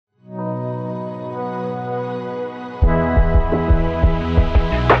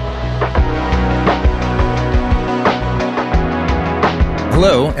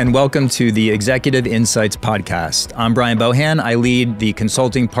Hello, and welcome to the Executive Insights Podcast. I'm Brian Bohan. I lead the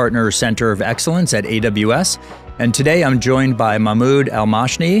Consulting Partner Center of Excellence at AWS. And today I'm joined by Mahmoud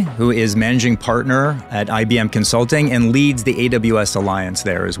Elmashni, who is Managing Partner at IBM Consulting and leads the AWS Alliance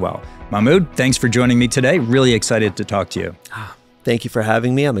there as well. Mahmoud, thanks for joining me today. Really excited to talk to you. Thank you for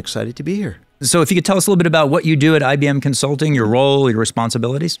having me. I'm excited to be here. So if you could tell us a little bit about what you do at IBM Consulting, your role, your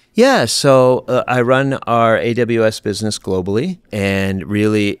responsibilities. Yeah, so I run our AWS business globally, and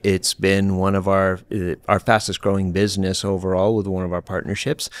really it's been one of our fastest growing business overall with one of our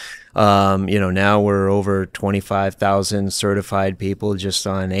partnerships. Now we're over 25,000 certified people just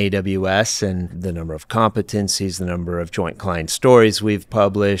on AWS, and the number of competencies, the number of joint client stories we've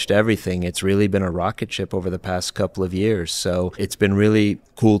published, everything. It's really been a rocket ship over the past couple of years. So it's been really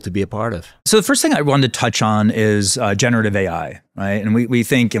cool to be a part of. So the first thing I wanted to touch on is generative AI, right? And we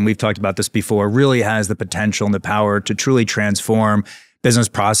think, and we've talked about this before, really has the potential and the power to truly transform business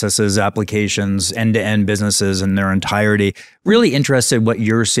processes, applications, end-to-end businesses in their entirety. Really interested what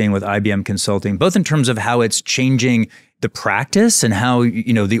you're seeing with IBM Consulting, both in terms of how it's changing the practice and how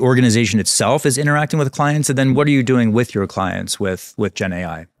the organization itself is interacting with clients, and then what are you doing with your clients with Gen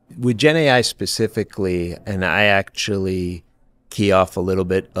AI? With Gen AI specifically, and I actually key off a little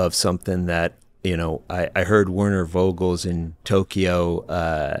bit of something that I heard Werner Vogel's in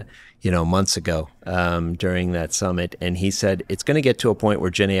Tokyo months ago during that summit. And he said, it's going to get to a point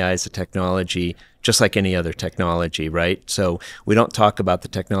where Gen AI is a technology just like any other technology, right? So we don't talk about the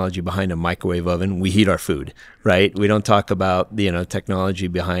technology behind a microwave oven. We heat our food, right? We don't talk about technology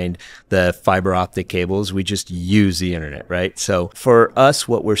behind the fiber optic cables. We just use the internet, right? So for us,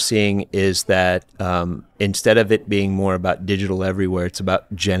 what we're seeing is that instead of it being more about digital everywhere, it's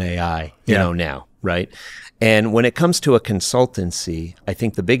about Gen AI, now, right? And when it comes to a consultancy, I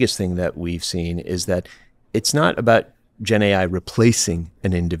think the biggest thing that we've seen is that it's not about Gen AI replacing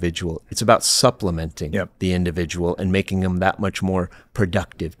an individual. It's about supplementing the individual and making them that much more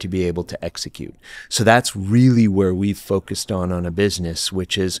productive to be able to execute. So that's really where we've focused on a business,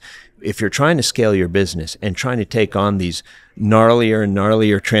 which is if you're trying to scale your business and trying to take on these gnarlier and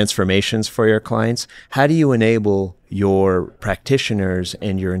gnarlier transformations for your clients, how do you enable your practitioners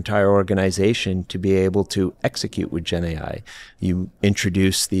and your entire organization to be able to execute with Gen AI? You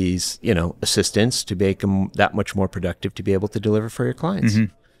introduce these, assistants to make them that much more productive to be able to deliver for your clients.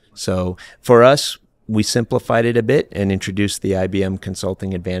 Mm-hmm. So for us, we simplified it a bit and introduced the IBM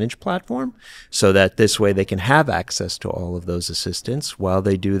Consulting Advantage platform so that this way they can have access to all of those assistants while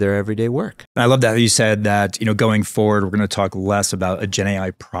they do their everyday work. I love that you said that, going forward, we're going to talk less about a Gen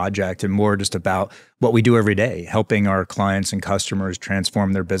AI project and more just about what we do every day, helping our clients and customers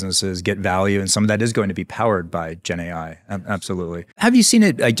transform their businesses, get value, and some of that is going to be powered by Gen AI. Absolutely. Have you seen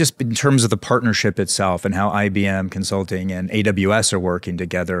it just in terms of the partnership itself and how IBM Consulting and AWS are working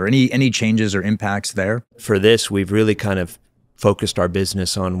together? Any changes or impacts there? For this, we've really kind of focused our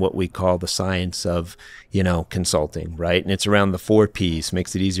business on what we call the science of, consulting, right? And it's around the 4 Ps,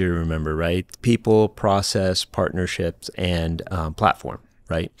 makes it easier to remember, right? People, process, partnerships, and platform,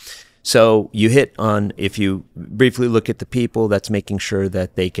 right? So you hit on, if you briefly look at the people, that's making sure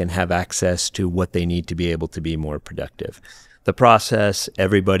that they can have access to what they need to be able to be more productive. The process,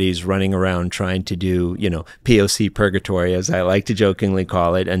 everybody's running around trying to do, POC purgatory, as I like to jokingly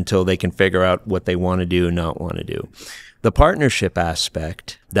call it, until they can figure out what they want to do and not want to do. The partnership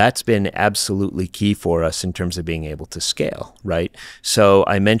aspect, that's been absolutely key for us in terms of being able to scale, right? So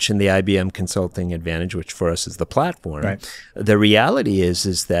I mentioned the IBM Consulting Advantage, which for us is the platform. Right. The reality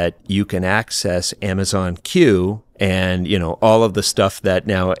is that you can access Amazon Q and, all of the stuff that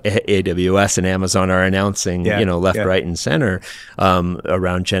now AWS and Amazon are announcing, left, right, and center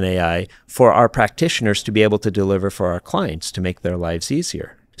around Gen AI for our practitioners to be able to deliver for our clients to make their lives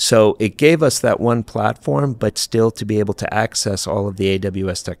easier. So it gave us that one platform, but still to be able to access all of the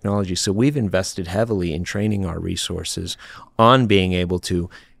AWS technology. So we've invested heavily in training our resources on being able to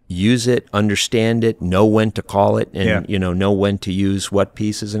use it, understand it, know when to call it, and know when to use what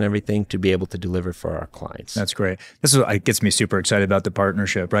pieces and everything to be able to deliver for our clients. That's great. This is what gets me super excited about the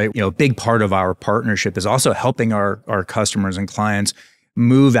partnership, right? A big part of our partnership is also helping our customers and clients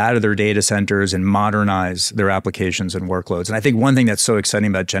move out of their data centers and modernize their applications and workloads. And I think one thing that's so exciting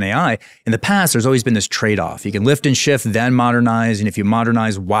about Gen AI, in the past, there's always been this trade-off. You can lift and shift, then modernize. And if you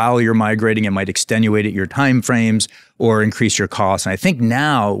modernize while you're migrating, it might extenuate your time frames or increase your costs. And I think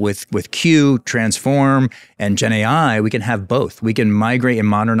now with Q, Transform, and Gen AI, we can have both. We can migrate and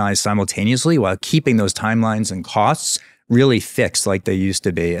modernize simultaneously while keeping those timelines and costs really fixed like they used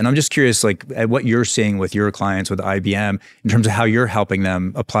to be. And I'm just curious, like, at what you're seeing with your clients with IBM in terms of how you're helping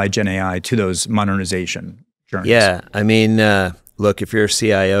them apply Gen AI to those modernization journeys. Yeah, I mean, look, if you're a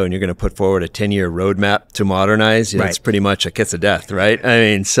CIO and you're going to put forward a 10-year roadmap to modernize, it's pretty much a kiss of death, right? I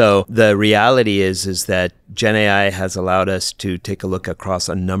mean, so the reality is that Gen AI has allowed us to take a look across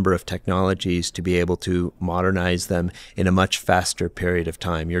a number of technologies to be able to modernize them in a much faster period of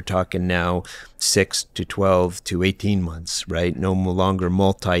time. You're talking now 6 to 12 to 18 months, right? No longer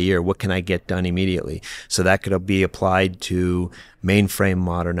multi-year. What can I get done immediately? So that could be applied to mainframe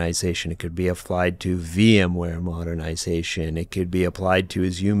modernization. It could be applied to VMware modernization. It could be applied to,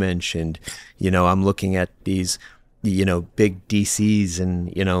 as you mentioned, I'm looking at these big DCs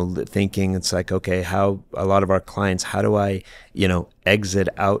and, thinking it's like, okay, how a lot of our clients, how do I, exit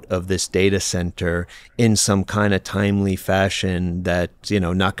out of this data center in some kind of timely fashion that,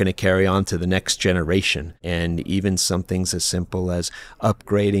 not going to carry on to the next generation. And even some things as simple as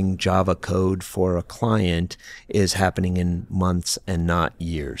upgrading Java code for a client is happening in months and not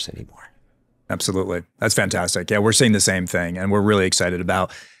years anymore. Absolutely. That's fantastic. Yeah, we're seeing the same thing, and we're really excited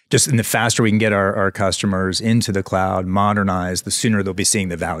about just the faster we can get our customers into the cloud, modernize, the sooner they'll be seeing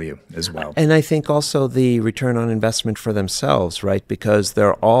the value as well. And I think also the return on investment for themselves, right? Because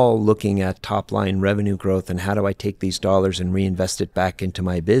they're all looking at top line revenue growth and how do I take these dollars and reinvest it back into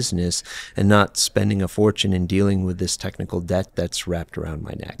my business and not spending a fortune in dealing with this technical debt that's wrapped around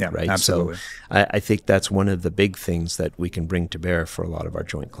my neck, right? Absolutely. So I think that's one of the big things that we can bring to bear for a lot of our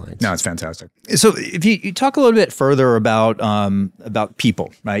joint clients. No, it's fantastic. So if you talk a little bit further about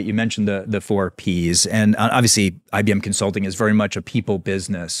people, right? You mentioned the 4 Ps, and obviously IBM Consulting is very much a people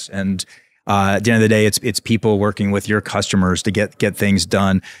business. And at the end of the day, it's people working with your customers to get things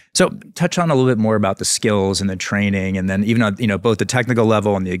done. So touch on a little bit more about the skills and the training, and then even on both the technical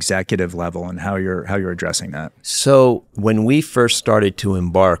level and the executive level, and how you're addressing that. So when we first started to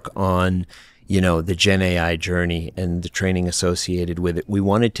embark on the Gen AI journey and the training associated with it, we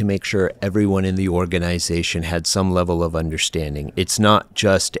wanted to make sure everyone in the organization had some level of understanding. It's not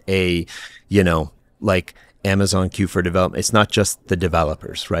just a, like Amazon Q for development. It's not just the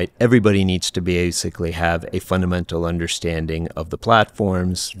developers, right? Everybody needs to basically have a fundamental understanding of the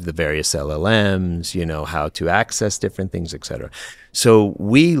platforms, the various LLMs, how to access different things, etc. So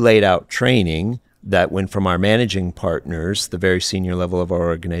we laid out training that went from our managing partners, the very senior level of our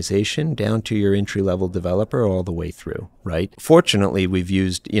organization, down to your entry-level developer all the way through, right? Fortunately, we've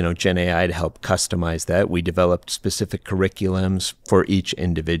used, Gen AI to help customize that. We developed specific curriculums for each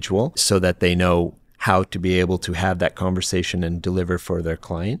individual so that they know how to be able to have that conversation and deliver for their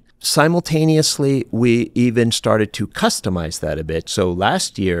client. Simultaneously, we even started to customize that a bit. So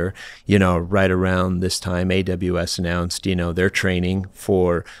last year, right around this time, AWS announced, their training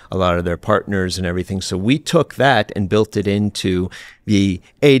for a lot of their partners and everything. So we took that and built it into the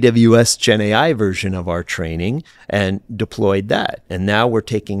AWS Gen AI version of our training and deployed that. And now we're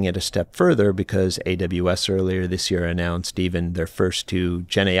taking it a step further because AWS earlier this year announced even their first 2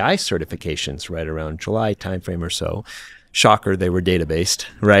 Gen AI certifications right around July timeframe or so. Shocker, they were data-based,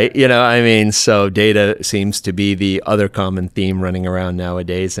 right? So data seems to be the other common theme running around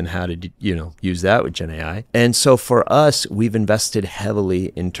nowadays, and how to, use that with Gen AI. And so for us, we've invested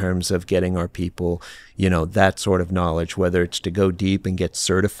heavily in terms of getting our people, that sort of knowledge, whether it's to go deep and get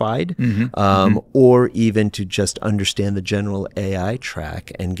certified, or even to just understand the general AI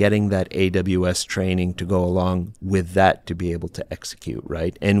track and getting that AWS training to go along with that to be able to execute,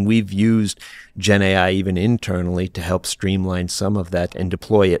 right? And we've used Gen AI even internally to help streamline some of that and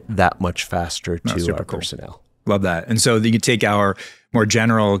deploy it that much faster to our personnel. Love that. And so you take our more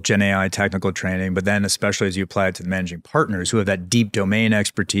general Gen AI technical training, but then especially as you apply it to the managing partners who have that deep domain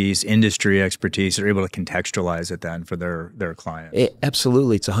expertise, industry expertise, they're able to contextualize it then for their clients.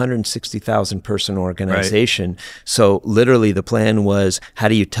 Absolutely. It's a 160,000 person organization. Right. So literally the plan was, how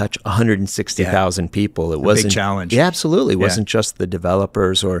do you touch 160,000 people? It wasn't a big challenge. Yeah, absolutely. It wasn't just the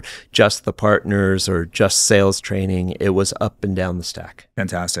developers or just the partners or just sales training. It was up and down the stack.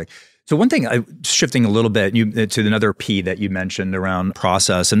 Fantastic. So one thing, shifting a little bit to another P that you mentioned around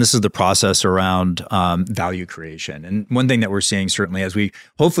process, and this is the process around value creation. And one thing that we're seeing certainly as we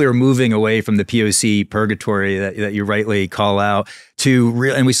hopefully are moving away from the POC purgatory that you rightly call out to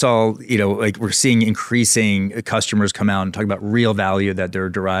real, and we saw, like we're seeing increasing customers come out and talk about real value that they're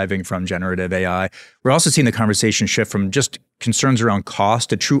deriving from generative AI. We're also seeing the conversation shift from just concerns around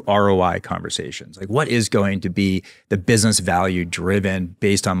cost to true ROI conversations. Like, what is going to be the business value driven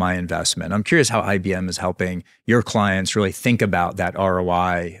based on my investment? I'm curious how IBM is helping your clients really think about that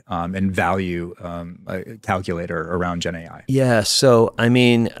ROI and value calculator around Gen AI. Yeah, so I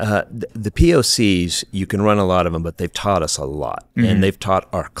mean, the POCs, you can run a lot of them, but they've taught us a lot. And they've taught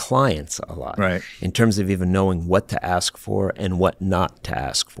our clients a lot, right, in terms of even knowing what to ask for and what not to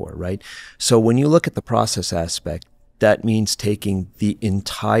ask for, right? So when you look at the process aspect, that means taking the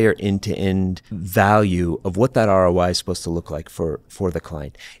entire end-to-end value of what that ROI is supposed to look like for the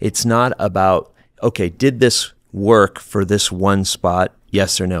client. It's not about, okay, did this work for this one spot?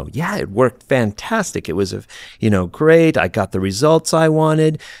 Yes or no? Yeah, it worked fantastic. It was, great. I got the results I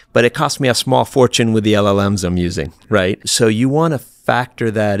wanted, but it cost me a small fortune with the LLMs I'm using, right? So you want to factor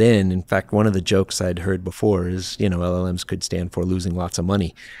that in. In fact, one of the jokes I'd heard before is, LLMs could stand for losing lots of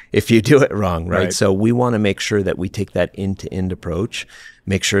money if you do it wrong, right? So we want to make sure that we take that end-to-end approach,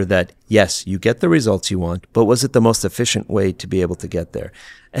 make sure that, yes, you get the results you want, but was it the most efficient way to be able to get there?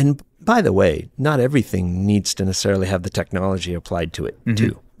 And by the way, not everything needs to necessarily have the technology applied to it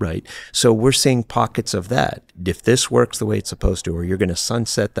too, right? So we're seeing pockets of that. If this works the way it's supposed to, or you're going to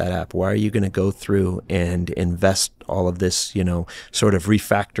sunset that app, why are you going to go through and invest all of this, sort of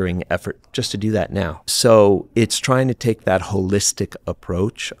refactoring effort just to do that now? So it's trying to take that holistic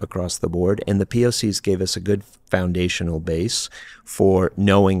approach across the board. And the POCs gave us a good foundational base for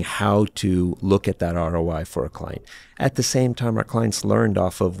knowing how to look at that ROI for a client. At the same time, our clients learned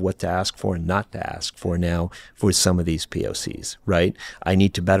off of what to ask for and not to ask for now for some of these POCs, right? I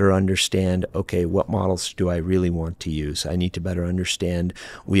need to better understand, okay, what models do I really want to use? I need to better understand,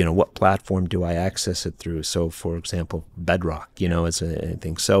 what platform do I access it through? So for example, Bedrock, as a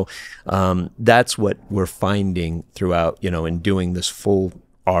thing. So that's what we're finding throughout, in doing this full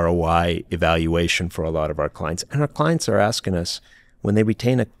ROI evaluation for a lot of our clients. And our clients are asking us, when they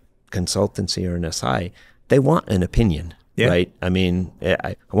retain a consultancy or an SI, they want an opinion, right? I mean,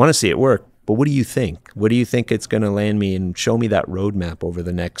 I want to see it work, but what do you think? What do you think it's going to land me, and show me that roadmap over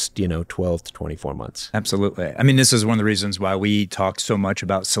the next, 12 to 24 months? Absolutely. I mean, this is one of the reasons why we talk so much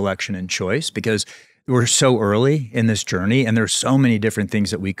about selection and choice, because we're so early in this journey and there's so many different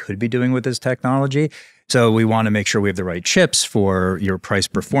things that we could be doing with this technology. So we want to make sure we have the right chips for your price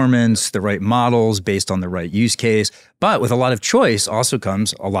performance, the right models based on the right use case. But with a lot of choice also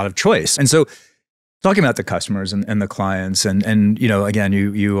comes a lot of choice. And so talking about the customers and the clients and again,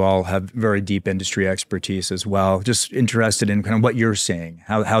 you all have very deep industry expertise as well. Just interested in kind of what you're seeing,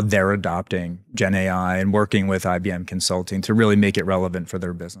 how they're adopting Gen AI and working with IBM Consulting to really make it relevant for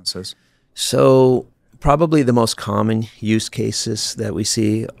their businesses. So probably the most common use cases that we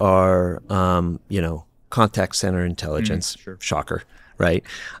see are, contact center intelligence, shocker, right?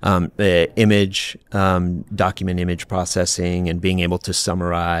 Image, document image processing and being able to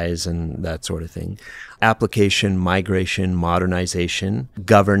summarize and that sort of thing. Application migration, modernization,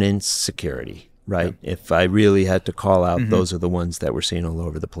 governance, security. Right. If I really had to call out, those are the ones that we're seeing all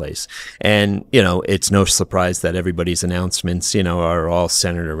over the place. And, it's no surprise that everybody's announcements, are all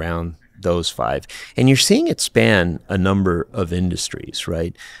centered around those five. And you're seeing it span a number of industries,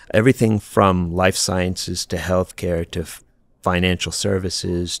 right? Everything from life sciences to healthcare to financial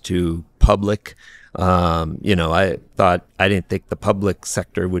services to public. I didn't think the public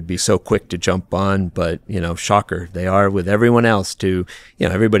sector would be so quick to jump on, but, shocker, they are with everyone else to,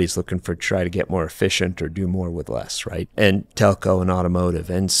 everybody's looking for try to get more efficient or do more with less, right? And telco and automotive.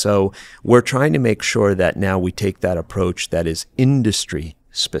 And so we're trying to make sure that now we take that approach that is industry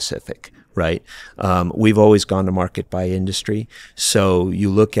specific, right? We've always gone to market by industry. So you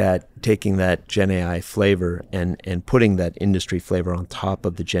look at taking that Gen AI flavor and putting that industry flavor on top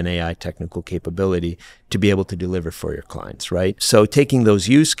of the Gen AI technical capability to be able to deliver for your clients, right? So taking those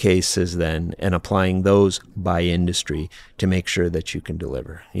use cases then and applying those by industry to make sure that you can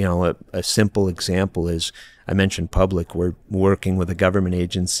deliver. A simple example is, I mentioned public. We're working with a government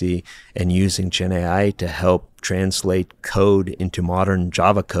agency and using Gen AI to help translate code into modern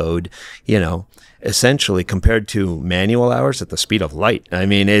Java code, essentially compared to manual hours at the speed of light. I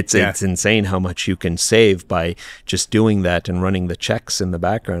mean, it's insane how much you can save by just doing that and running the checks in the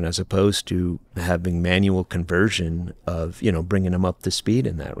background, as opposed to having manual conversion of, bringing them up to speed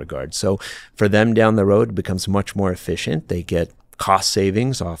in that regard. So for them down the road, it becomes much more efficient. They get cost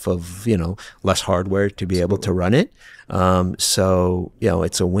savings off of, less hardware to be able to run it. So,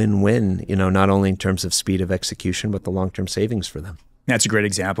 it's a win-win, not only in terms of speed of execution, but the long-term savings for them. That's a great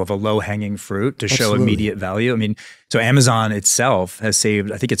example of a low-hanging fruit to show immediate value. I mean, so Amazon itself has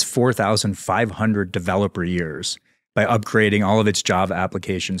saved, I think it's 4,500 developer years by upgrading all of its Java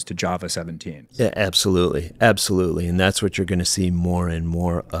applications to Java 17. Yeah, absolutely. Absolutely. And that's what you're going to see more and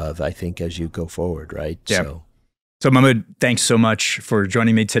more of, I think, as you go forward, right? Yeah. So Mahmoud, thanks so much for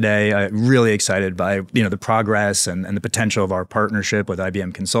joining me today. I'm really excited by the progress and the potential of our partnership with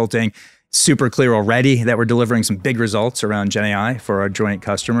IBM Consulting. Super clear already that we're delivering some big results around Gen AI for our joint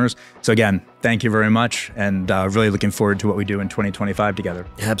customers. So again, thank you very much, and really looking forward to what we do in 2025 together.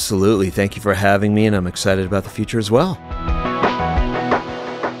 Absolutely. Thank you for having me, and I'm excited about the future as well.